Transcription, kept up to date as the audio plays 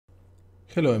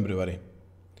Hello everybody.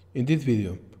 In this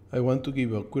video, I want to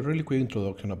give a really quick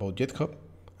introduction about GitHub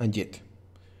and Git,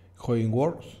 how it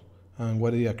works and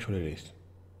what it actually is.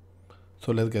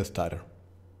 So let's get started.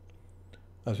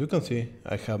 As you can see,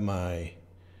 I have my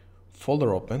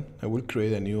folder open. I will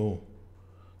create a new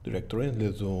directory.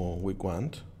 Let's do week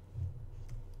 1.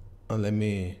 And let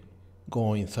me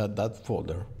go inside that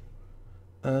folder.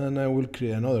 And I will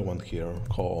create another one here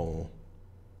called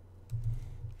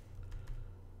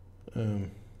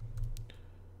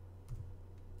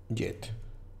Git,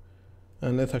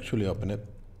 and let's actually open it.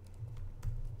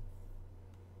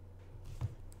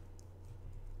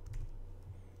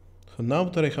 So now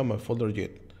that I have my folder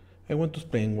Git, I want to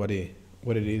explain what it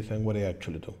is and what I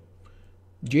actually do.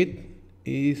 Git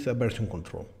is a version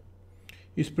control.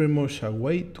 It's pretty much a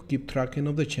way to keep tracking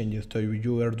of the changes that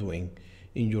you are doing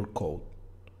in your code.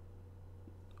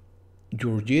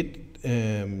 Your Git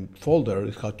folder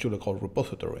is actually called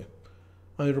repository.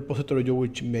 And in repository, you will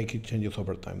make changes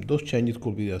over time. Those changes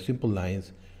could be simple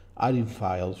lines, adding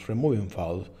files, removing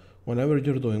files, whenever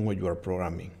you're doing what you are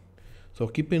programming. So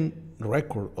keeping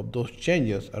record of those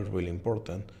changes are really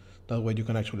important. That way you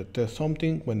can actually test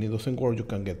something. When it doesn't work, you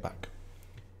can get back.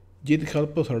 Git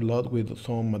helps us a lot with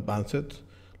some advances,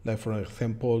 like for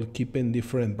example, keeping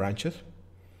different branches.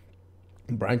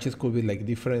 Branches could be like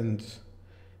different,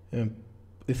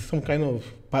 it's some kind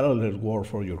of parallel world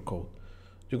for your code.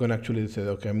 You can actually say,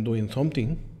 okay, I'm doing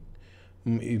something.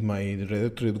 If my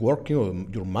directory is working, or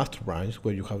your master branch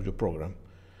where you have your program,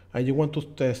 and you want to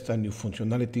test a new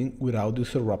functionality without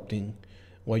disrupting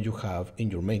what you have in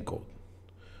your main code.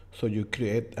 So you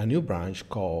create a new branch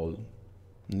called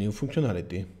new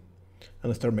functionality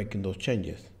and start making those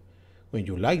changes. When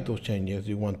you like those changes,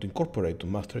 you want to incorporate to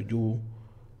master, you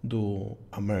do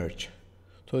a merge.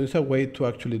 So it's a way to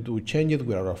actually do changes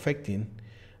without affecting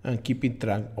and keeping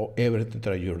track of everything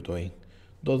that you're doing.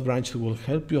 Those branches will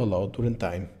help you a lot during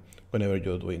time whenever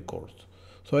you're doing codes.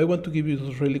 So I want to give you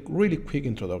this really quick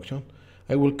introduction.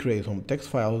 I will create some text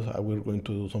files. I will going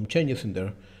to do some changes in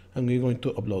there, and we're going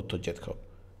to upload to GitHub.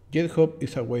 GitHub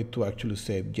is a way to actually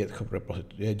save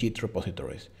GitHub Git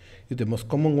repositories. It's the most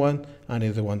common one, and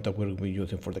it's the one that we'll be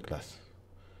using for the class.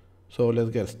 So let's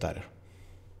get started.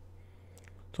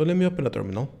 So let me open a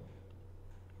terminal.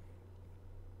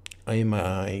 I'm in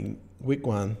my week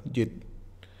 1 Git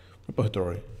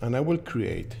repository, and I will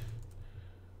create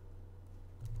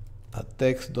a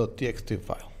text.txt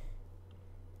file.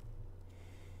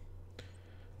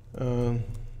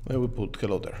 I will put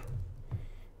hello there,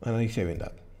 and I'm saving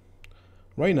that.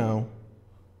 Right now,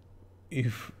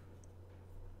 if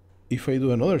I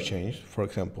do another change, for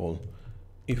example,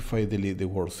 if I delete the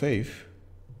word save,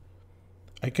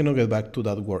 I cannot get back to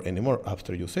that word anymore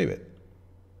after you save it.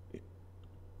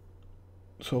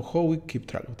 So how we keep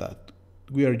track of that?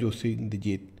 We are using the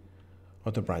Git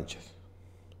of the branches.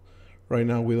 Right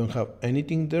now we don't have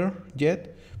anything there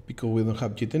yet because we don't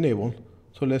have Git enabled.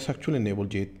 So let's actually enable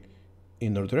Git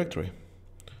in our directory.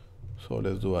 So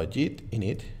let's do a Git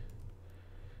init.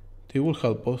 It will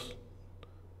help us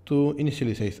to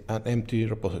initialize an empty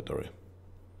repository.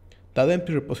 That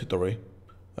empty repository,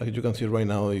 as you can see right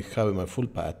now, is having my full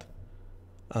path.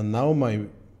 And now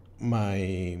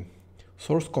my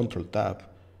source control tab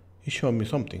is showing me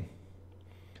something,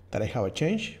 that I have a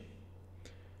change,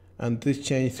 and this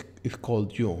change is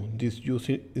called U. This U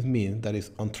means that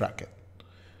it's untracked.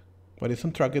 What is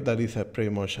untracked, that is pretty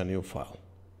much a new file.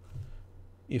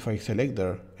 If I select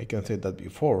there, I can say that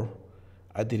before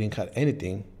I didn't have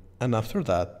anything, and after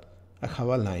that I have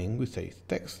a line which says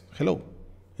text, hello,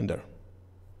 in there.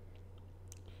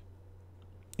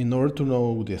 In order to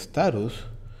know the status,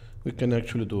 we can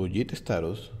actually do git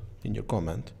status in your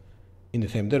command in the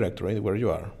same directory where you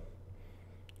are,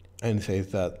 and it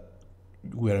says that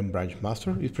we are in branch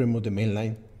master. It's pretty much the main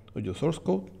line of your source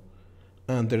code,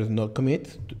 and there is no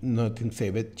commit, nothing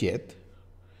saved yet,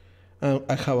 and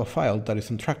I have a file that is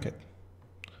untracked.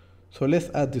 So let's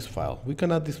add this file. We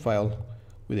can add this file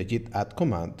with the git add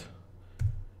command.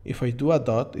 If I do a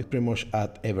dot, it pretty much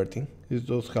add everything. It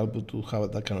does help you to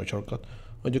have that kind of shortcut,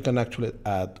 or you can actually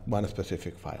add one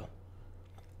specific file.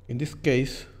 In this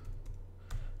case,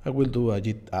 I will do a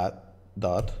git add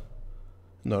dot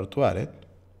in order to add it,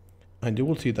 and you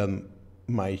will see that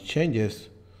my changes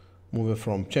move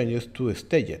from changes to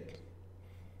staged.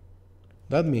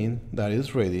 That means that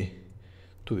it's ready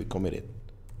to be committed.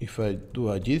 If I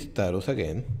do a git status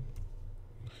again,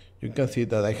 you can see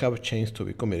that I have a change to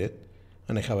be committed,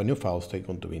 and I have a new file that's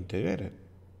going to be integrated.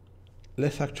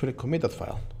 Let's actually commit that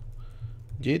file.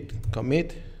 Git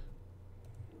commit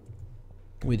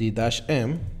with the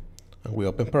 -m, and we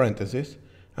open parentheses,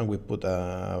 and we put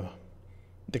a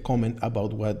the comment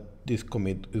about what this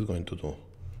commit is going to do.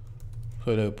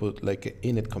 So I put like an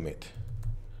init commit.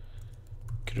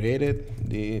 Created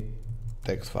the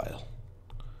text file.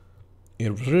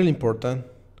 It's really important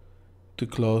to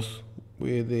close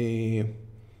with the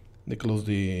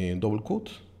double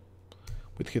quotes.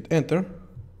 We hit enter,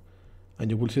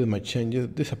 and you will see that my changes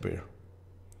disappear.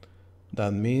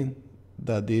 That means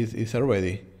that this is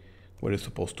already where it's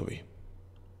supposed to be.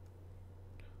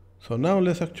 So now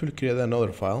let's actually create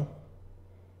another file.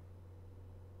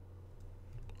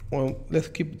 Well, let's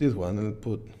keep this one and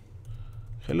put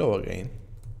hello again.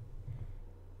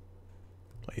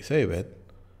 I save it,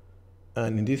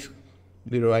 and in this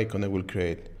little icon I will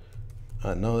create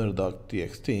another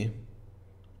 .txt,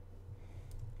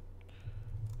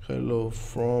 hello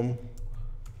from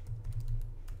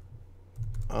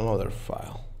another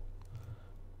file,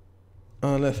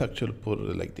 and let's actually put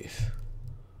it like this.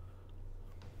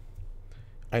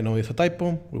 I know it's a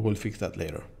typo, we will fix that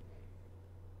later.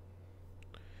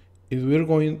 If we're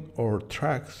going our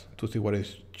tracks to see what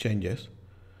is changes,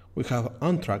 we have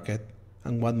untracked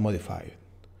and one modified.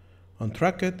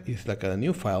 Untracked is like a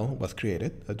new file was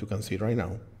created, that you can see right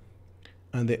now,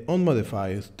 and the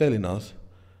unmodified is telling us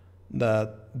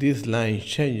that this line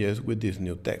changes with this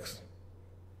new text.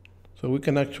 So we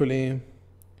can actually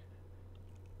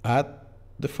add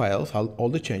the files, all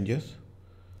the changes,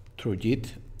 through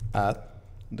Git Add,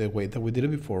 the way that we did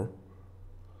it before,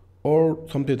 or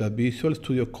something that Visual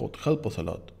Studio Code helps us a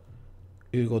lot.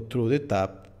 You go through the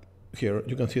tab here,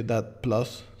 you can see that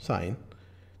plus sign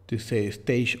to say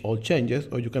stage all changes,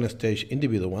 or you can stage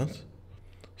individual ones.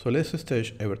 So let's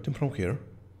stage everything from here.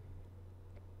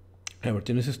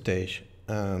 Everything is staged,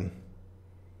 and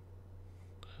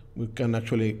we can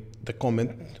actually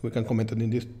comment it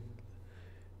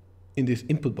in this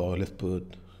input box. Let's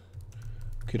put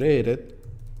created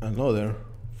another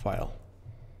file,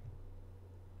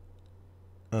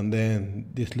 and then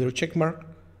this little check mark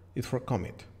is for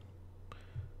commit.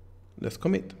 Let's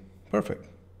commit. Perfect.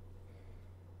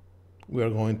 We are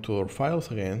going to our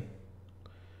files again,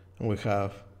 and we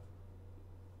have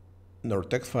our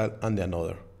text file and the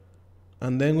another,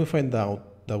 and then we find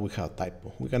out that we have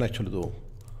typo. We can actually do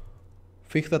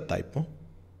fix that typo,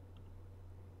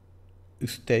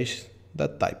 stage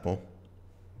that typo,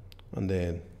 and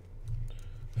then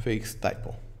fix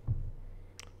typo,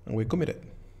 and we commit it.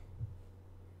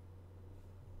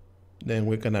 Then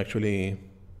we can actually,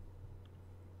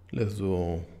 let's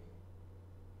do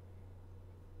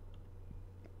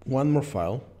one more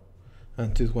file,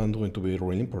 and this one is going to be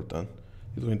really important.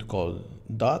 It's going to call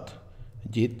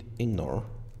 .gitignore,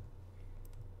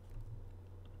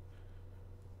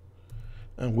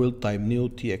 and we'll type new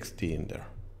txt in there.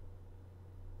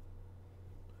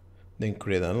 Then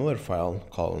create another file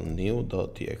called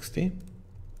new.txt,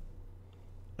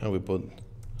 and we put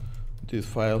this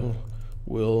file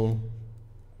will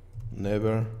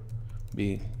never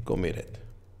be committed.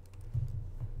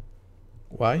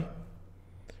 Why?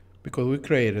 Because we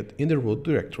created in the root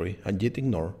directory, and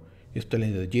gitignore is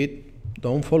telling the Git,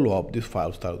 don't follow up this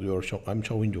file that I'm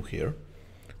showing you here,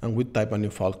 and we type a new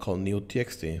file called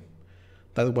new.txt.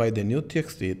 That's why the new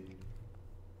txt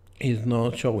is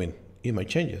not showing in my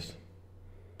changes.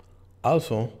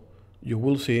 Also, you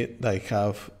will see that I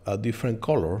have a different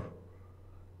color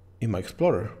in my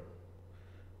Explorer.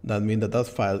 That means that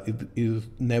file is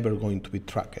never going to be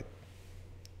tracked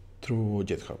through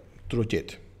GitHub, through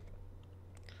Git.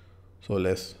 So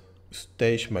let's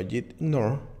stage my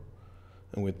gitignore,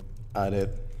 and we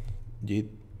added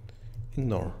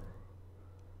gitignore,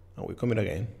 and we commit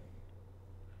again.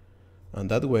 And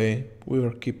that way we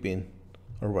are keeping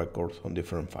our records on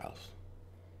different files.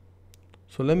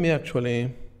 So let me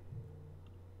actually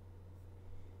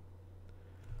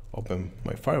open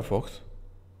my Firefox,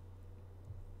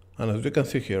 and as you can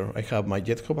see here, I have my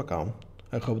GitHub account.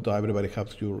 I hope that everybody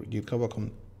has your GitHub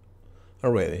account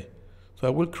already. So I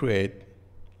will create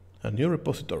a new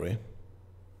repository,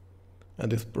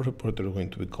 and this repository is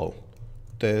going to be called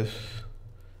test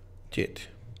Git.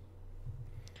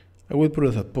 I will put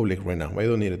it as public right now. I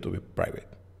don't need it to be private,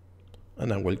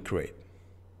 and I will create.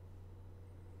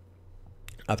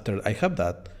 After I have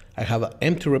that, I have an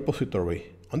empty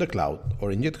repository on the cloud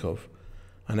or in GitHub,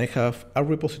 and I have a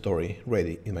repository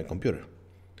ready in my computer.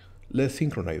 Let's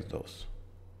synchronize those.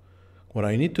 What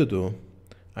I need to do,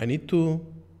 I need to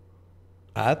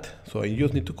add, so I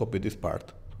just need to copy this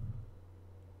part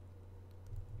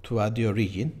to add the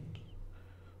origin.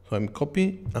 So I'm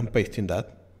copying and pasting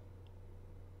that,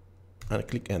 and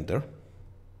click enter.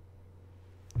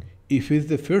 If it's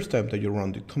the first time that you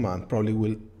run the command, probably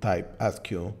will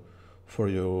ask you for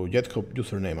your GitHub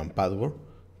username and password.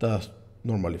 That's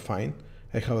normally fine.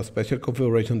 I have a special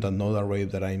configuration that not array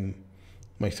that I'm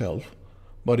myself,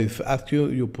 but if asks you,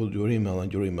 you put your email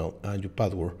and your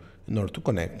password in order to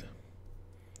connect.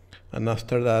 And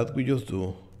after that, we just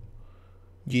do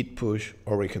git push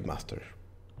or git master.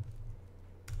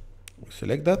 We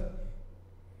select that,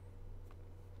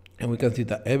 and we can see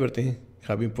that everything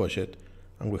has been pushed,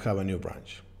 and we have a new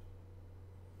branch.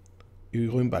 If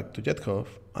you're going back to GitHub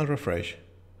and refresh,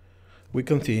 we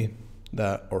can see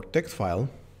that our text file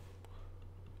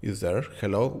is there,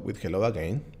 hello with hello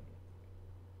again,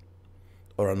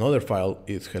 or another file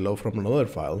is hello from another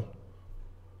file.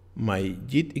 My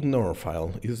git ignore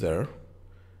file is there,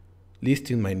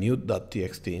 listing my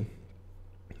new.txt,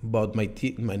 but my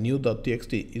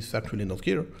new.txt is actually not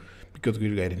here because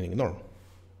we're getting ignored.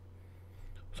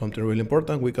 Something really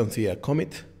important, we can see a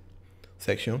commit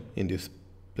section in this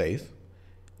place.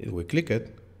 If we click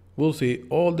it, we'll see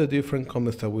all the different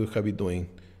commits that we have been doing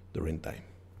during time.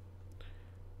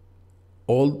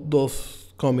 All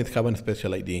those commits have a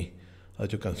special ID,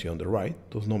 as you can see on the right.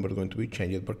 Those numbers are going to be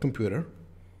changed per computer.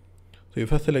 So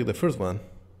if I select the first one,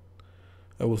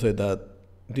 I will say that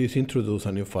this introduces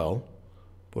a new file,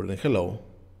 put it in hello.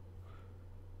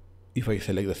 If I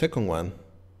select the second one,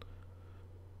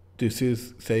 this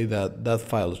is say that that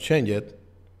file changed,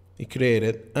 it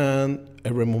created, and I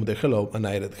removed the hello and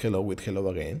I added hello with hello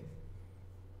again.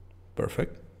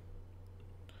 Perfect.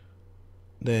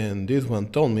 Then this one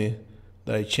told me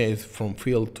that I changed from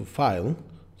field to file,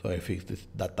 so I fixed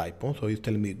that typo. So it's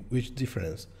telling me which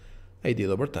difference I did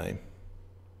over time.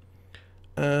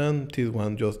 And this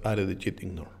one just added the git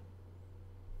ignore.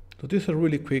 So this is a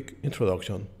really quick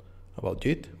introduction about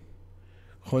Git,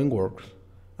 how it works,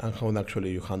 and how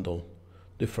actually you handle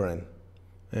different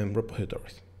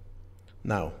repositories.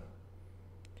 Now,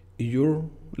 if you're,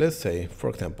 let's say, for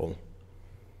example,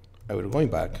 I will going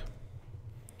back,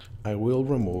 I will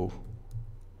remove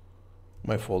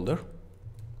my folder,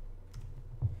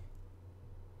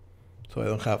 so I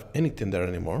don't have anything there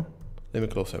anymore. Let me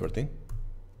close everything.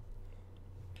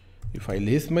 If I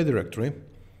list my directory,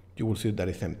 you will see that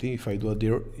it's empty. If I do a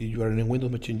dir, if you are in a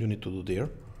Windows machine, you need to do dir,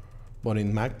 but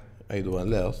in Mac, I do a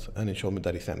else, and it shows me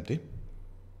that it's empty.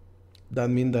 That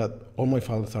means that all my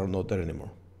files are not there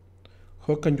anymore.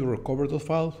 How can you recover those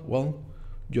files? Well,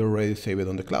 you already saved it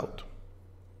on the cloud.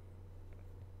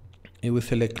 If we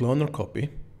select clone or copy,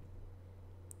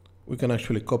 we can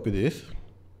actually copy this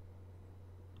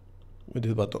with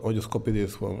this button, or just copy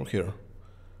this one over here,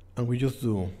 and we just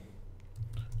do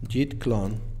git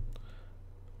clone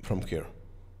from here.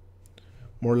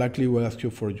 More likely will ask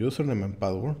you for username and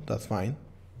password, that's fine.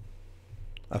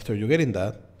 After you get in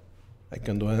that, I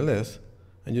can do an ls,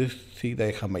 and you see that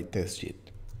I have my test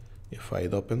git. If I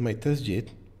open my test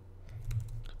git,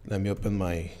 let me open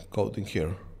my code in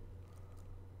here.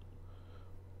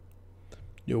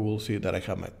 You will see that I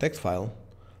have my text file,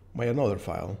 my another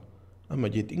file, and my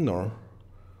git ignore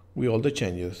with all the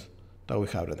changes that we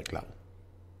have in the cloud.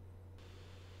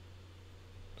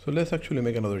 So let's actually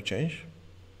make another change.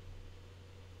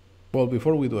 Well,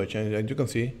 before we do a change, as you can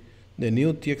see, the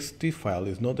new txt file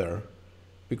is not there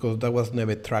because that was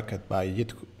never tracked by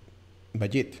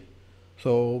Git.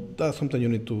 So that's something you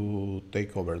need to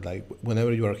take over. Like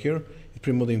whenever you are here, it's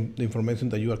pretty much the information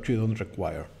that you actually don't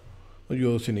require.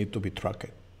 You also need to be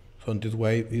tracked. So in this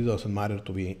way, it doesn't matter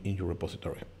to be in your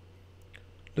repository.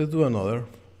 Let's do another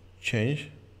change.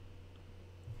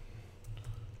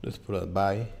 Let's put a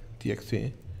by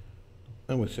txt,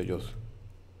 and we say just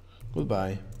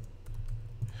goodbye,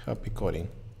 happy coding,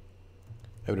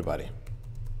 everybody.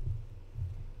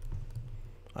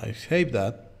 I save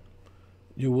that.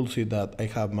 You will see that I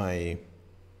have my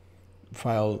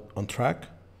file on track.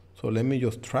 So let me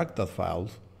just track that file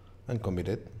and commit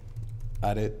it,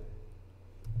 add it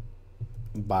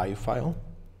by file.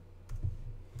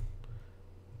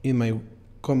 In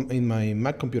my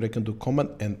Mac computer, I can do command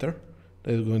enter.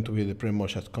 That is going to be the pretty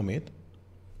much as commit.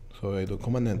 So I do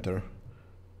command enter.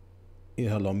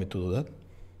 It allows me to do that.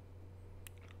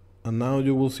 And now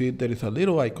you will see there is a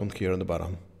little icon here on the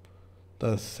bottom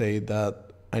that says that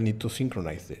I need to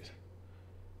synchronize this.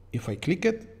 If I click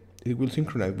it, it will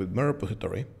synchronize with my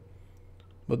repository.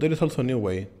 But there is also a new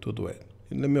way to do it.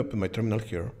 Let me open my terminal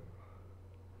here.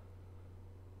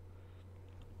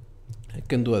 I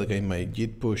can do again my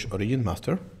git push or git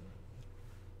master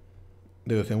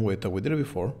the same way that we did it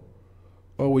before,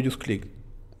 or we just click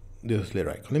this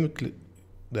little icon. Let me click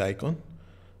the icon.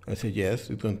 I say yes,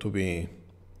 it's going to be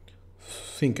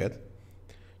synced.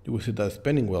 You will see that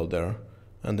spinning well there,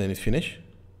 and then it's finished.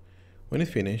 When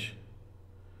it's finished,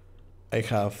 I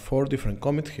have 4 different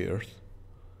commits here.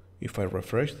 If I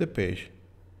refresh the page,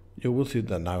 you will see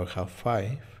that now I have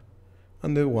 5,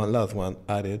 and the last one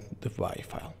added the by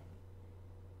file.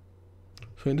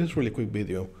 So in this really quick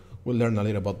video, we'll learn a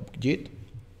little about Git.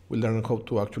 We'll learn how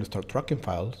to actually start tracking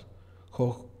files,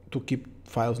 how to keep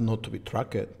files not to be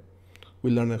tracked.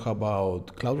 We'll learn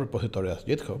about cloud repository as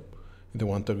GitHub, the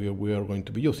one that we are going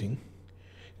to be using.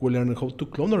 We'll learn how to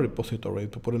clone a repository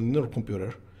to put it in your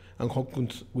computer, and how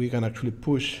we can actually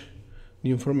push the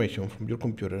information from your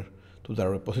computer to that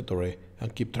repository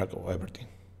and keep track of everything.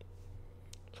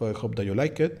 So I hope that you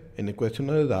like it. Any question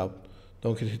or doubt,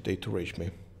 don't hesitate to reach me.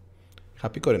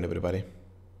 Happy coding, everybody.